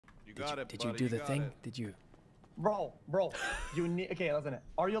Did you do the thing? Did you? Bro, you need. Okay, listen.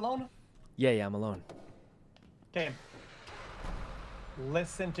 Are you alone? Yeah, I'm alone. Okay.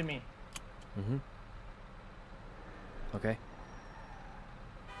 Listen to me. Mm-hmm. Okay.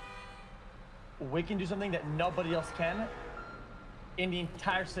 We can do something that nobody else can in the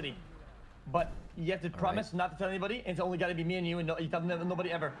entire city. But you have to promise not to tell anybody, and it's only got to be me and you, and you tell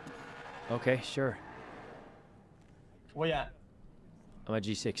nobody ever. Okay, sure. Where you at? I'm at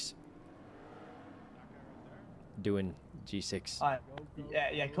G6. Doing G6.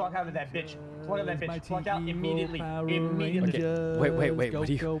 Yeah, clock out of that bitch. Clock out of that bitch. Clock out immediately. Immediately. Okay. Wait. What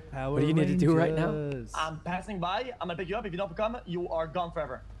do you need to do right now? I'm passing by. I'm gonna pick you up. If you don't come, you are gone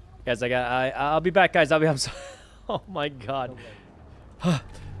forever. Guys, I'll be back, guys. I'm sorry. Oh my God.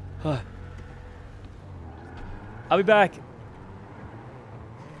 I'll be back.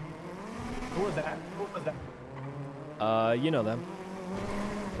 Who was that? Who was that? You know them.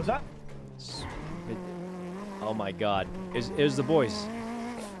 What's that? Oh my God. It was the boys.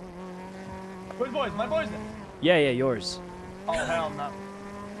 Whose boys? My boys? Yeah, yours. Oh, hell no.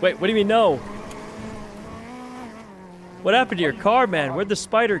 Wait, what do you mean no? What happened to your car, man? Where'd the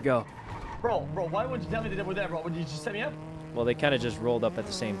spider go? Bro, why wouldn't you tell me that they were there, bro? Would you just set me up? Well, they kind of just rolled up at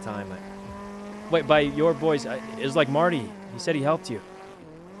the same time. Wait, by your boys, it was like Marty. He said he helped you.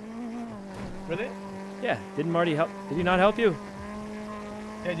 Really? Yeah, didn't Marty help? Did he not help you?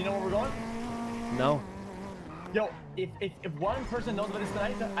 Yeah, do you know where we're going? No. Yo, if one person knows about this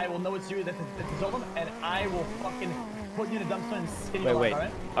tonight, I will know it's you that told them, and I will fucking put you in a dumpster and skin you alive, Wait.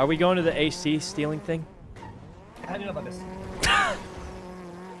 alright? Are we going to the AC stealing thing? How do you know about this?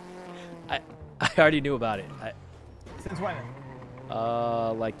 I already knew about it. Since when?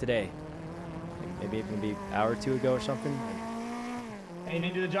 Like today. Maybe an hour or two ago or something. And you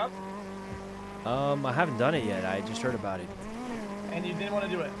didn't do the job? I haven't done it yet. I just heard about it. And you didn't want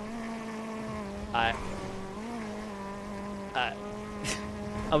to do it?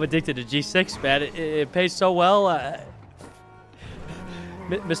 I'm addicted to G6, man. It pays so well.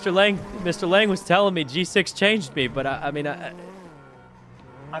 Mr. Lang was telling me G6 changed me, but I mean,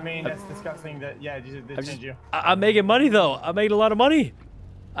 that's disgusting. That yeah, it did change you. I'm making money though. I'm making a lot of money.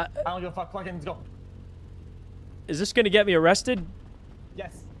 I don't give a fuck. Let's go. Is this gonna get me arrested?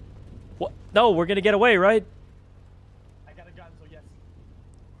 Yes. What? No, we're gonna get away, right? I got a gun, so yes.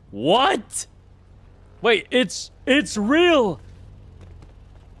 What? Wait, it's real.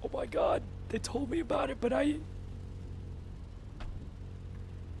 Oh my God, they told me about it, but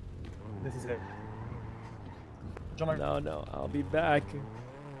This is it. No, I'll be back.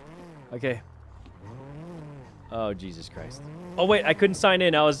 Okay. Oh, Jesus Christ. Oh, wait, I couldn't sign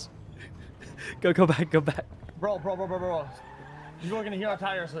in. I was... Go back. Bro. You are gonna hear our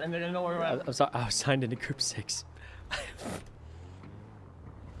tires, and they're gonna know where we're at. I'm sorry, I was signed into group 6.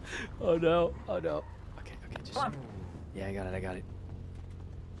 Oh, no. Okay, just... Come on. Yeah, I got it.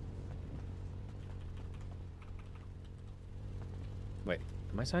 Wait,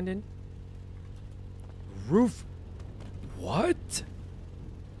 am I signed in? Roof... What?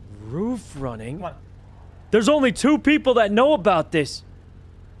 Roof running? Come on. There's only 2 people that know about this.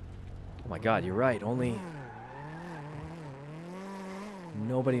 Oh my God, you're right. Only...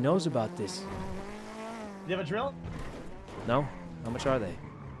 Nobody knows about this. Do you have a drill? No? How much are they?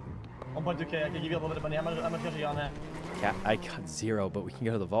 1.2K. I can give you a little bit of money. How much are you on that? I got 0, but we can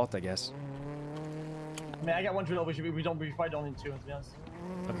go to the vault, I guess. I mean, I got 1 drill. We probably don't need 2, to be honest.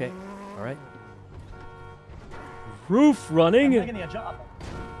 Okay. All right. Roof running. I'm getting a job.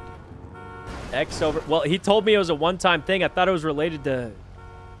 X over. Well, he told me it was a one-time thing. I thought it was related to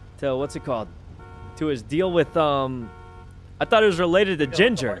what's it called? To his deal with I thought it was related to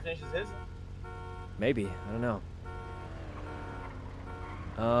Ginger. Maybe. I don't know.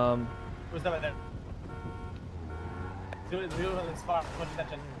 Who's that right there? Do it on the spot. Much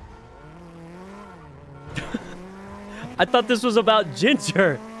attention. I thought this was about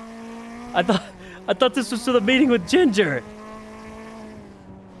Ginger. I thought this was to the meeting with Ginger.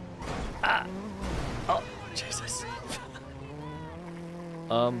 Oh, Jesus.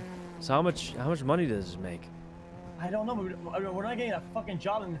 So how much money does this make? I don't know. We're not getting a fucking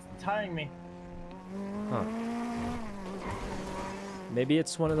job, and it's tiring me. Huh. Maybe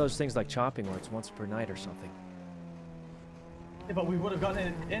it's one of those things like chopping where it's once per night or something. Yeah, but we would have gotten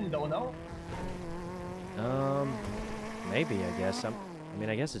it in though, no? Maybe, I guess. I mean,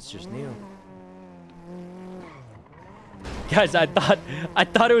 I guess it's just new. Guys, I thought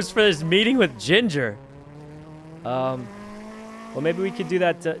it was for this meeting with Ginger. Well, maybe we could do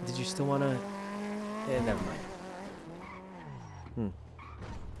that. Did you still want to? Never mind.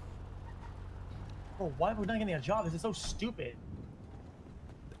 Oh, why are we not getting a job? This is so stupid.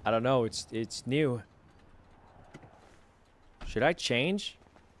 I don't know. It's new. Should I change?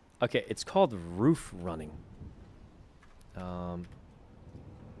 Okay, it's called roof running. The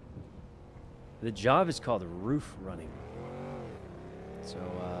job is called roof running. So,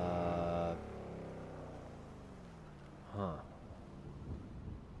 huh.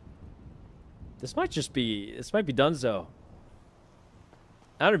 This might be Dunzo.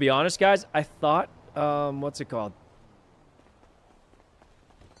 I'm gonna be honest, guys. I thought, what's it called?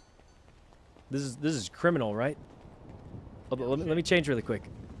 This is criminal, right? Oh, but let me change really quick.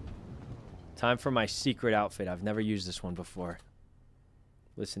 Time for my secret outfit. I've never used this one before.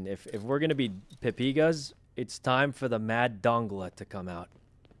 Listen, if we're gonna be Pepigas, it's time for the Mad Dongla to come out.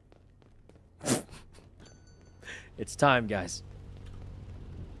 It's time, guys.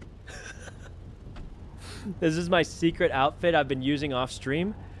 This is my secret outfit I've been using off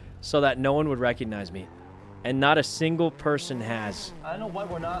stream so that no one would recognize me. And not a single person has. I don't know why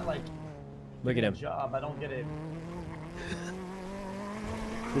we're not like... Look at him. Job. I don't get it.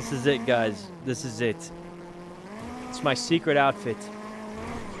 This is it, guys. This is it. It's my secret outfit.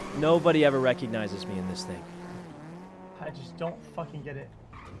 Nobody ever recognizes me in this thing. I just don't fucking get it.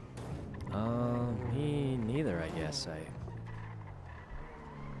 Me neither, I guess. It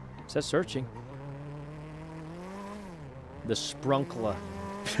says searching. The Sprunkla.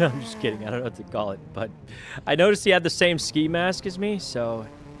 I'm just kidding. I don't know what to call it, but I noticed he had the same ski mask as me, so...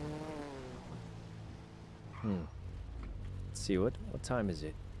 Let's see, what time is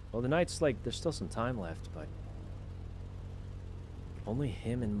it? Well, the night's like, there's still some time left, but... Only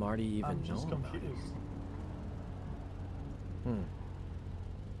him and Marty even know about it.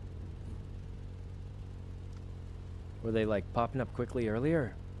 Were they like popping up quickly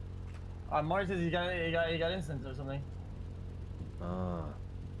earlier? Marty says he got instance or something.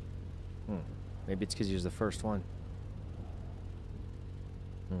 Maybe it's because he was the first one.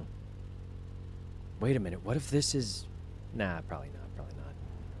 Wait a minute. What if this is... Nah, probably not. Probably not.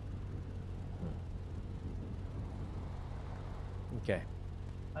 Okay.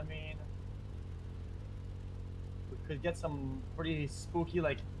 I mean... We could get some pretty spooky,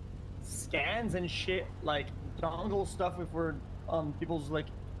 like, scans and shit. Like, dongle stuff if we're on people's, like...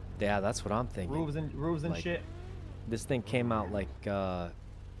 Yeah, that's what I'm thinking. Roofs and like, shit. This thing came out like...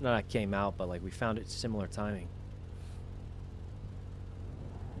 not came out, but like we found it similar timing.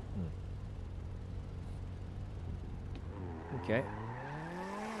 Okay.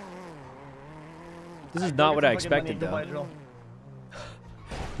 This is not what I expected, though.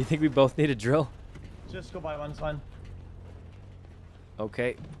 You think we both need a drill? Just go buy one, it's fine.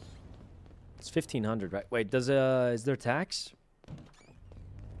 Okay. It's 1,500, right? Wait, is there tax?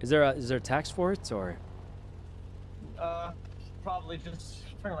 Is there tax for it, or? Probably just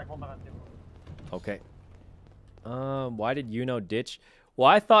like 1 minute. Okay. Why did ditch? Well,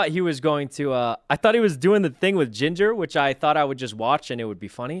 I thought he was going to, I thought he was doing the thing with Ginger, which I thought I would just watch and it would be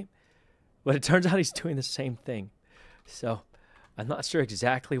funny. But it turns out he's doing the same thing. So, I'm not sure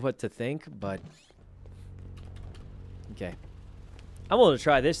exactly what to think, but... Okay. I'm willing to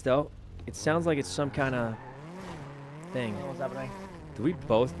try this, though. It sounds like it's some kind of thing. What's happening? Do we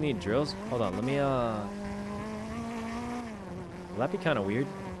both need drills? Hold on, let me, Will that be kind of weird?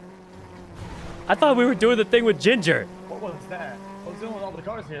 I thought we were doing the thing with Ginger. What was that? What's doing with all the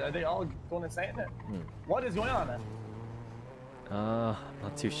cars here? Are they all going insane? What is going on then?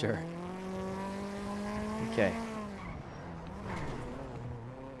 Not too sure. Okay.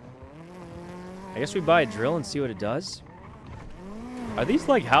 I guess we buy a drill and see what it does. Are these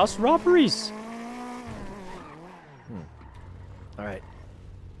like house robberies? All right.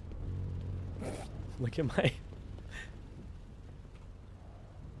 Look at my...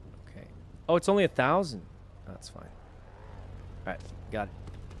 Okay. Oh, it's only 1,000. That's fine. All right, got it.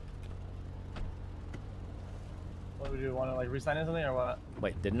 What do we do? Want to like resign in something or what?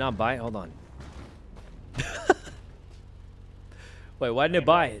 Wait, did it not buy it? Hold on. Wait, why didn't it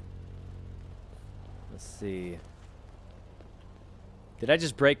buy it? Let's see. Did I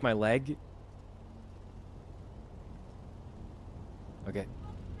just break my leg? Okay.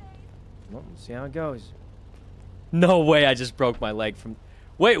 Well, we'll see how it goes. No way I just broke my leg from...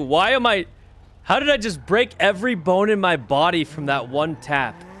 Wait, why am I... How did I just break every bone in my body from that one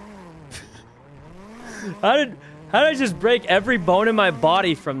tap? How did I just break every bone in my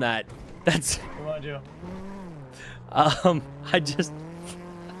body from that? That's... What do you I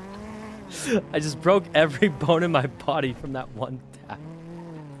just broke every bone in my body from that one tap.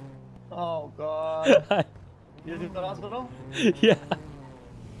 Oh, God. You to the hospital? Yeah.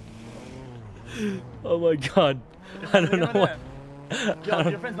 Oh my God. I don't know what. Yo,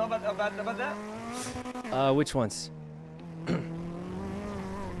 your friends know about that? Which ones?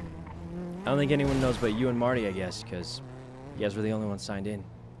 I don't think anyone knows but you and Marty, I guess, because you guys were the only ones signed in.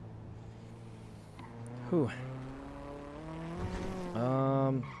 Whew.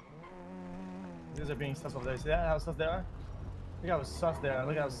 These are being sus over there. See that? How sus they are? Look how sus they are.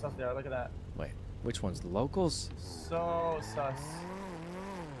 Look how sus they are. Look at that. Wait, which ones? The locals? So sus.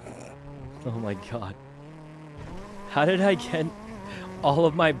 Oh my god. How did I get all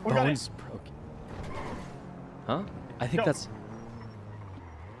of my bones broken? Huh? I think that's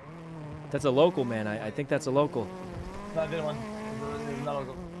a local, man. I think that's a local. No, I did one. It's not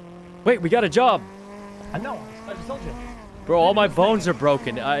local. Wait, we got a job. I know. I just told you. Bro, all my bones are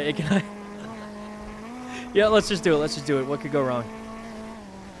broken. Can I? Yeah, let's just do it. Let's just do it. What could go wrong?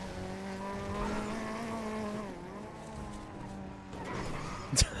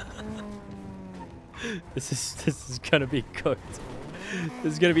 This is gonna be cooked.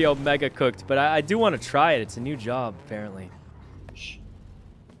 This is gonna be omega cooked. But I do want to try it. It's a new job, apparently. Shh.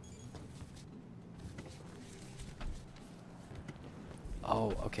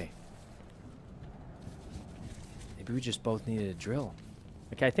 Oh, okay. Maybe we just both needed a drill.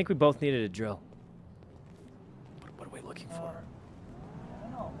 Okay, I think we both needed a drill. What are we looking for? I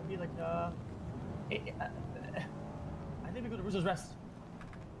don't know. Maybe like I think we go to Rooster's Rest.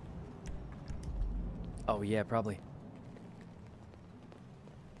 Oh yeah, probably.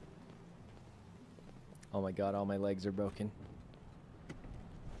 Oh my god, all my legs are broken.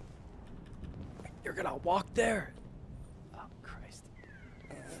 You're gonna walk there? Oh Christ.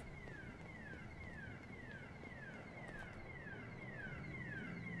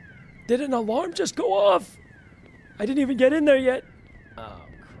 Did an alarm just go off? I didn't even get in there yet. Oh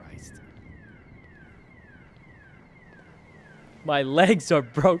Christ. My legs are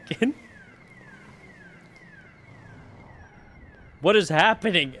broken. What is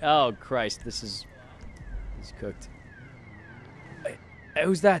happening? Oh Christ, this is cooked. Hey,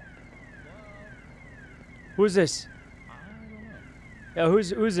 who's that? Who's this? Yeah,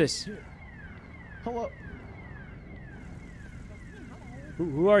 who's this? Hello.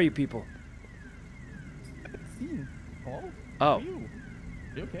 Who are you people? Hello? Oh. How are you?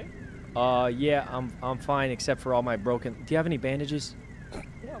 You okay? Yeah, I'm fine except for all my broken. Do you have any bandages?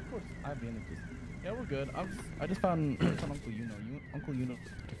 Yeah, of course. I have bandages. Yeah, we're good. I just found Uncle Yuno. Uncle Yuno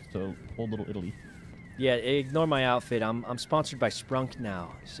to whole little Italy. Yeah, ignore my outfit. I'm sponsored by Sprunk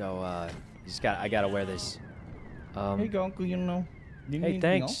now, so I gotta wear this. Here you go, Uncle Yuno. Hey,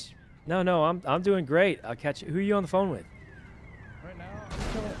 thanks. No, I'm doing great. I'll catch you. Who are you on the phone with? Right now, I'm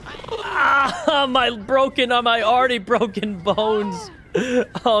chilling. Ah, my already broken bones.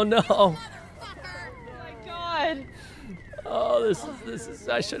 Oh no. Oh my god. Oh, this is.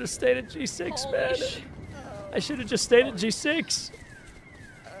 I should have stayed at G6, man. I should have just stayed at G6.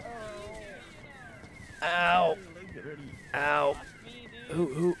 Ow. Ow.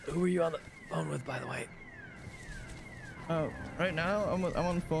 Who are you on the phone with, by the way? Right now, I'm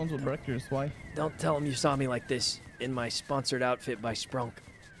on the phones with Breckers. Why? Don't tell him you saw me like this in my sponsored outfit by Sprunk.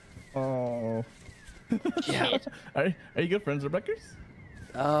 Oh. Yeah. Are you good friends with Breckers?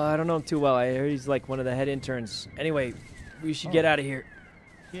 I don't know him too well. I heard he's like one of the head interns. Anyway, we should get out of here.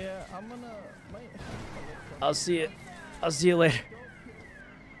 Yeah, I'm gonna. I'll see you. I'll see you later.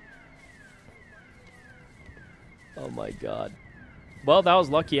 Oh my god. Well, that was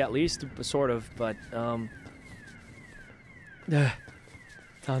lucky at least, sort of, but time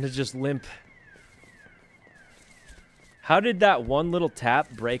to just limp. How did that one little tap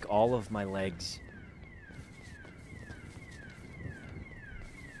break all of my legs?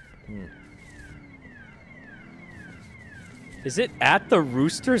 Is it at the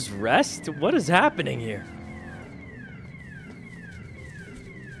Rooster's Rest? What is happening here?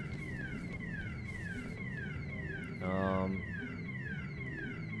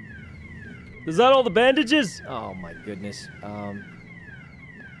 Is that all the bandages? Oh my goodness.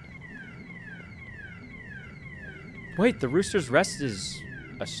 Wait, the Rooster's Rest is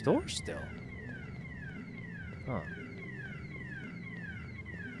a store still. Huh.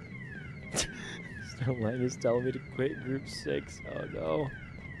 Mr. Lang is telling me to quit Group 6. Oh no.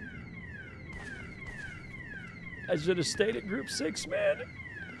 I should have stayed at Group 6, man.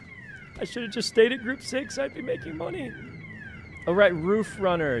 I should have just stayed at Group 6. I'd be making money. Oh, right, roof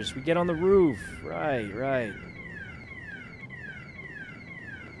runners. We get on the roof. Right.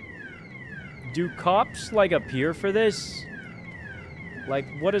 Do cops, like, appear for this? Like,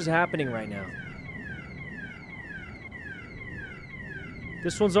 what is happening right now?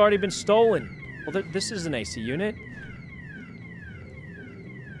 This one's already been stolen. Well, this is an AC unit.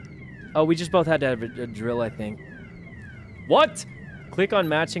 Oh, we just both had to have a drill, I think. What? Click on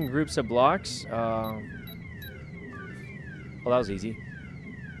matching groups of blocks. Well, that was easy.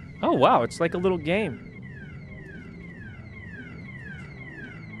 Oh, wow. It's like a little game.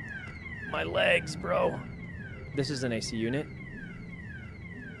 My legs, bro. This is an AC unit.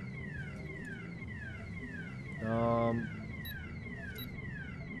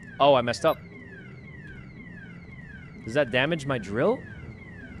 Oh, I messed up. Does that damage my drill?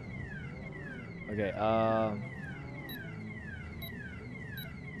 Okay,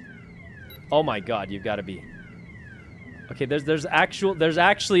 oh my god, you've got to be... Okay, there's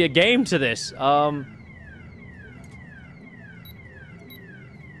actually a game to this.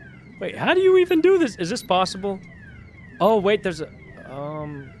 Wait, how do you even do this? Is this possible? Oh, wait, there's a...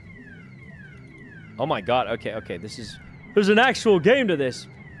 Oh my god, okay, this is... There's an actual game to this.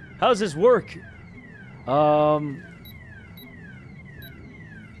 How does this work?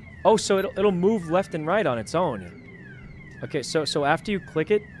 Oh, so it'll move left and right on its own. Okay, so after you click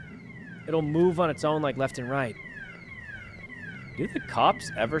it, it'll move on its own like left and right. Do the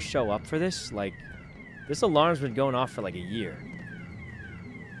cops ever show up for this? Like, this alarm's been going off for like a year.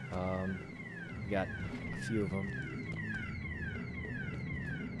 We got a few of them.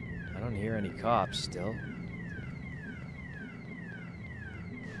 I don't hear any cops still.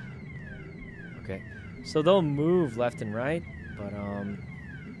 Okay, so they'll move left and right, but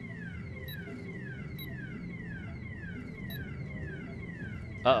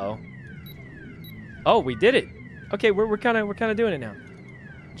uh-oh. Oh, we did it. Okay, we're kind of doing it now.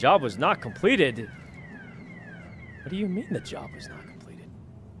 Job was not completed. What do you mean the job was not completed?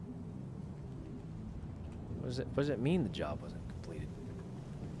 What does it mean the job wasn't completed?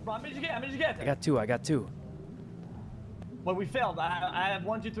 Bro, how many did you get? How many did you get? I got two. Well, we failed. I have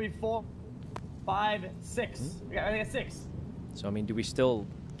 1, 2, 3, 4, 5, 6. I got 6. So, I mean, do we still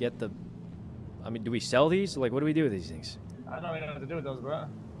get the... I mean, do we sell these? Like, what do we do with these things? I don't even know what to do with those, bro.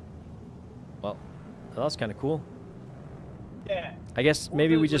 Well, that's kind of cool. Yeah. I guess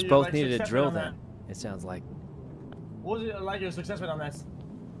maybe we just both needed a drill then. It sounds like. What was it like your success rate on this?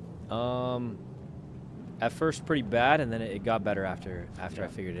 At first pretty bad, and then it got better after I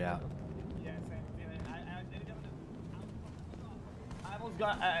figured it out. Yeah, same. I almost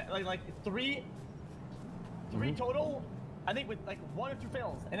got like three total. I think with like 1 or 2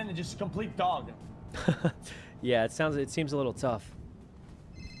 fails, and then it just complete dog. Yeah, it seems a little tough.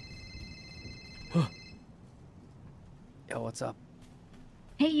 Yo, what's up?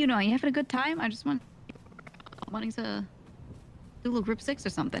 Hey, you having a good time? I just wanting to do a little group 6 or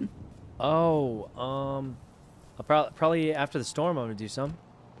something. Oh, I'll probably after the storm I'm gonna do some.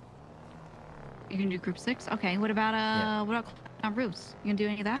 You can do group 6? Okay. What about what about roofs? You can do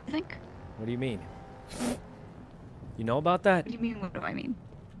any of that, I think? What do you mean? You know about that? What do you mean? What do I mean?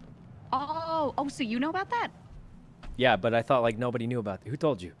 Oh, so you know about that? Yeah, but I thought like nobody knew about it. Who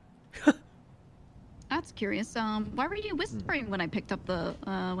told you? That's curious. Why were you whispering when I picked up the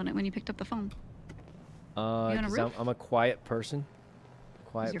when you picked up the phone? Because I'm a quiet person.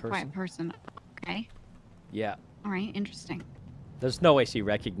 You're a quiet person. Okay. Yeah. All right. Interesting. There's no way she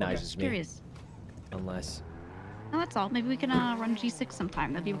recognizes me. Curious. Unless. No, that's all. Maybe we can run G6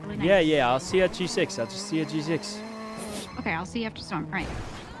 sometime. That'd be really nice. Yeah. I'll see you at G6. I'll just see you at G6. Okay, I'll see you after storm. All right.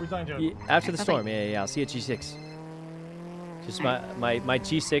 We're talking to Yeah, after the storm. Yeah. I'll see you at G6. Just my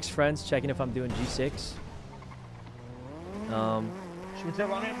G6 friends checking if I'm doing G6. Should we tell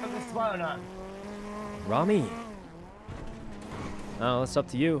Rami about this spot or not? Rami. Oh, it's up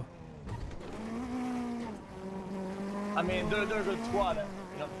to you. I mean, they're a good squad,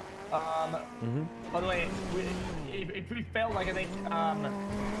 you know. By the way, if we failed, like I think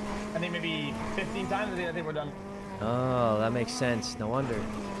maybe 15 times, I think we're done. Oh, that makes sense. No wonder.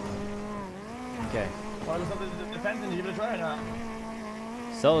 Okay. Well, let's up the defense and give it a try or not?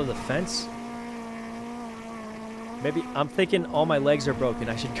 Sell the defense? Maybe I'm thinking all my legs are broken.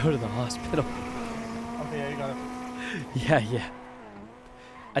 I should go to the hospital. Okay, yeah, you got it. Yeah.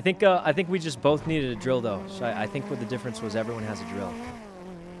 I think we just both needed a drill though. So I think what the difference was everyone has a drill.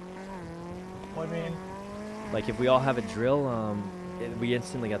 What do you mean? Like if we all have a drill, we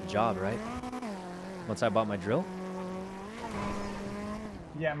instantly got the job, right? Once I bought my drill?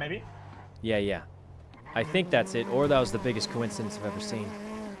 Yeah, maybe. Yeah. I think that's it, or that was the biggest coincidence I've ever seen.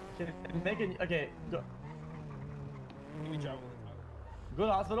 Okay, good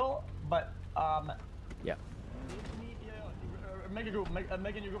hospital, but Yeah. Make a group. Make a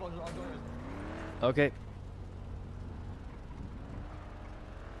new group. I'll join this. Okay.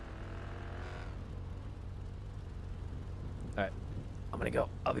 All right. I'm gonna go.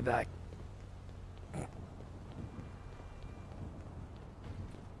 I'll be back.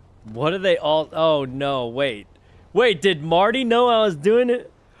 What are they all? Oh no! Wait. Did Marty know I was doing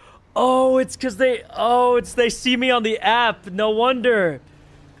it? Oh, it's because they. Oh, they see me on the app. No wonder.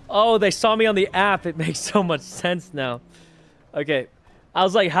 Oh, they saw me on the app. It makes so much sense now. Okay. I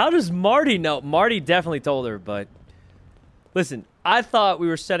was like, how does Marty know? Marty definitely told her, but... Listen, I thought we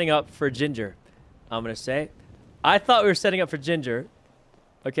were setting up for Ginger. I'm going to say. I thought we were setting up for Ginger.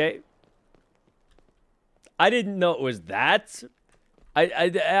 Okay? I didn't know it was that.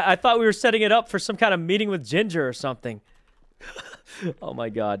 I thought we were setting it up for some kind of meeting with Ginger or something. Oh, my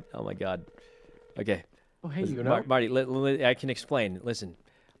God. Oh, my God. Okay. Oh, hey, Listen, you know. Marty, I can explain. Listen,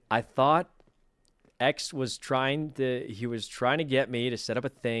 I thought X was trying to get me to set up a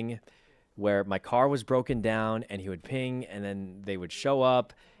thing where my car was broken down and he would ping and then they would show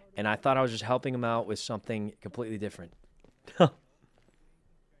up, and I thought I was just helping him out with something completely different.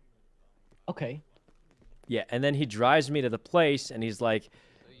 Okay. Yeah, and then he drives me to the place and he's like,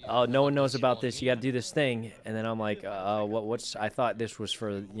 oh, no one knows about this, you got to do this thing. And then I'm like, I thought this was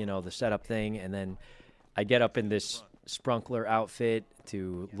for, you know, the setup thing. And then I get up in this Sprunkler outfit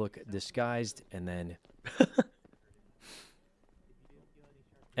to look disguised, and then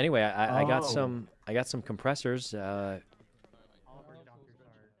anyway, I got some compressors. Without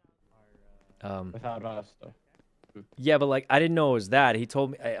us, though. Yeah, but like I didn't know it was that. He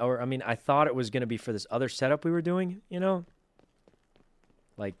told me, I mean, I thought it was gonna be for this other setup we were doing. You know,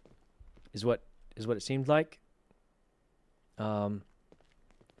 like is what it seemed like. And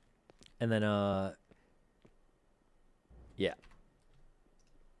then yeah.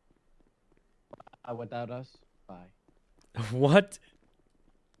 Without us, bye. What?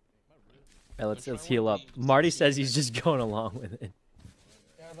 Hey, let's heal up. Marty says he's just going along with it.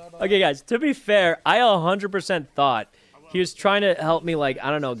 Okay, guys, to be fair, I 100% thought he was trying to help me, like,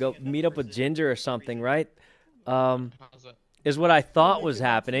 I don't know, go meet up with Ginger or something, right? Is what I thought was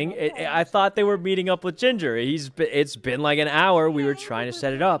happening. I thought they were meeting up with Ginger. It's been like an hour. We were trying to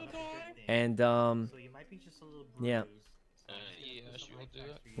set it up. And, yeah.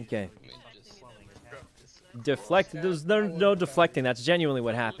 Okay. Deflect. There's no deflecting. That's genuinely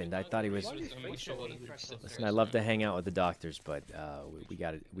what happened. I thought he was. Listen, I love to hang out with the doctors, but we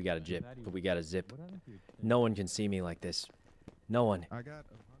got a zip. No one can see me like this. No one.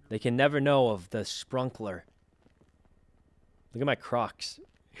 They can never know of the Sprunkler. Look at my Crocs.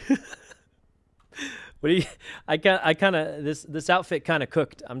 What do you? I kind of this outfit kind of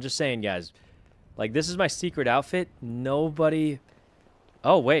cooked. I'm just saying, guys. Like, this is my secret outfit. Nobody.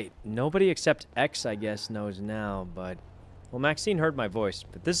 Oh, wait. Nobody except X, I guess, knows now, but... Well, Maxine heard my voice,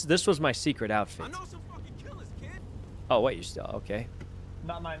 but this was my secret outfit. I know some fucking killers, kid. Oh, wait, you're still... Okay.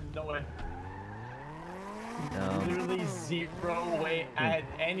 Not mine, no way. No. Literally 0 way I had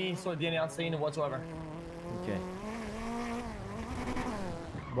any sort of DNA on scene whatsoever. Okay.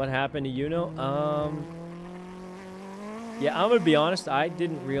 What happened to Yuno? Yeah, I'm gonna be honest, I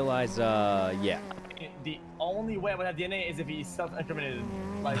didn't realize, yeah. The only way I would have DNA is if he self-incriminated.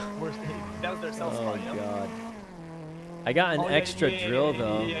 Like, that was their self-spawn, you know? God. I got an extra drill,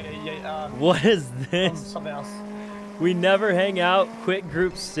 though. Yeah. What is this? Something else. We never hang out, quit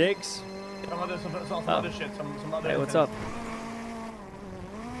group 6? Some other shit, some other... Hey, what's up?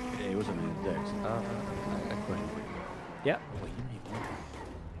 Hey, what's up, man? Dex. I quit. Yeah. Wait,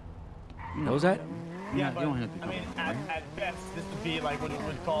 What was that? Yeah, but, you don't hang with the I mean, company, right? at best, this would be like what we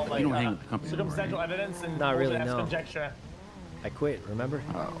would call like you don't hang with the company, circumstantial right? evidence and Not really, no. conjecture. I quit, remember?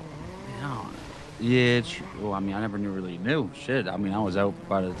 Oh, yeah. Well, I mean, I never really knew. Shit. I mean, I was out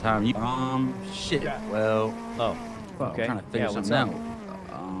by the time you. Shit. Yeah. Well. Oh. Okay. I'm trying to figure something out.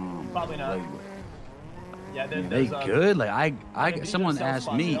 Probably not. Like, Yeah, they good? Like I someone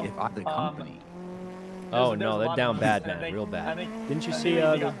asked me if I the company. Oh no, they're down bad, man, real bad. Didn't you see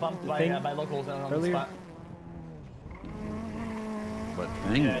the thing by locals on earlier? The spot. What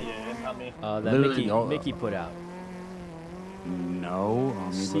thing? Yeah, not me. That Mickey put out. No,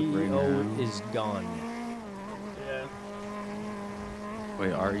 CEO is gone. Yeah.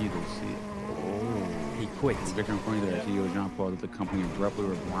 Wait, are you the CEO? Oh. He quit. Victor pointed that CEO John Paul that the company abruptly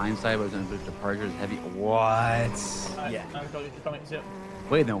were blindsided by his departure is heavy. What? Yeah.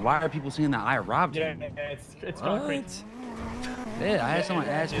 Wait, then why are people saying that I robbed Yeah, him? it's concrete. Yeah, I had someone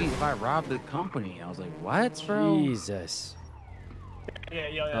ask me if I robbed the company. I was like, what, bro? Jesus.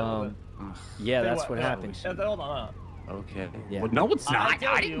 Yeah. Yeah, that's what happened. Hold on. Okay. Yeah. Well, no, it's not.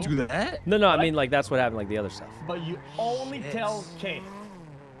 I didn't do that. No, I mean, like, that's what happened, like, the other stuff. But you only tell Kate.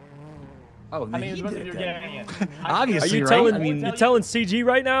 Oh, I mean, he you're did getting it. Obviously, Are you right? telling, I mean, you're telling CG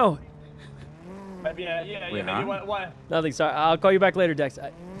right now? Yeah, Wait, maybe huh? what? Nothing, sorry. I'll call you back later, Dex.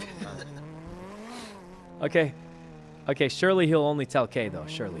 Okay. Okay, surely he'll only tell Kay, though,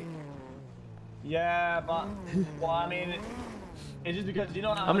 surely. Yeah, but, well, I mean, It's just because, you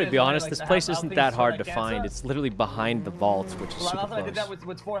know, I'm gonna be honest, this place isn't that hard to find. It's literally behind the vaults, which is super I did close. that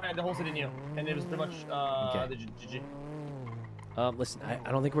with Fortnite, the whole city knew, and it was pretty much the GG. Listen,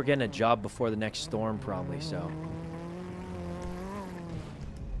 I don't think we're getting a job before the next storm, probably, so.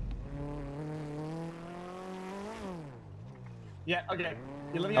 Yeah, okay.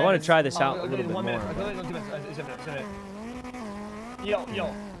 I want to try this out a little bit more.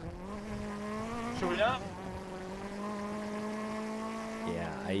 Yo. Should we not? Yeah,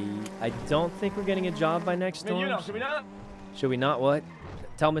 I don't think we're getting a job by next storm. You know, should we not? Should we not what?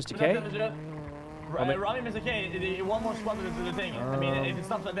 Tell Mr. K? Robbie Mr. K, one more squad to the thing. I mean, it's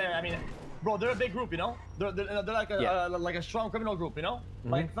stuff like that. I mean, bro, they're a big group, you know? They're like a strong criminal group, you know?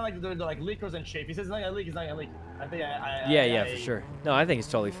 Like, it's not like they're like leakers and shit. If he says it's not gonna leak, it's not gonna leak. I think Yeah, for sure. No, I think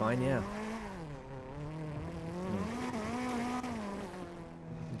it's totally fine, yeah.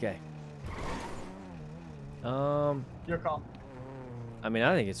 Okay. Your call. I mean,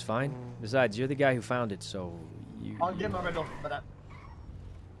 I think it's fine. Besides, you're the guy who found it, so you... I'll give him a riddle for that.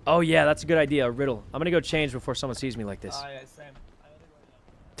 Oh, yeah, that's a good idea, a riddle. I'm gonna go change before someone sees me like this. Yeah,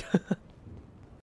 same.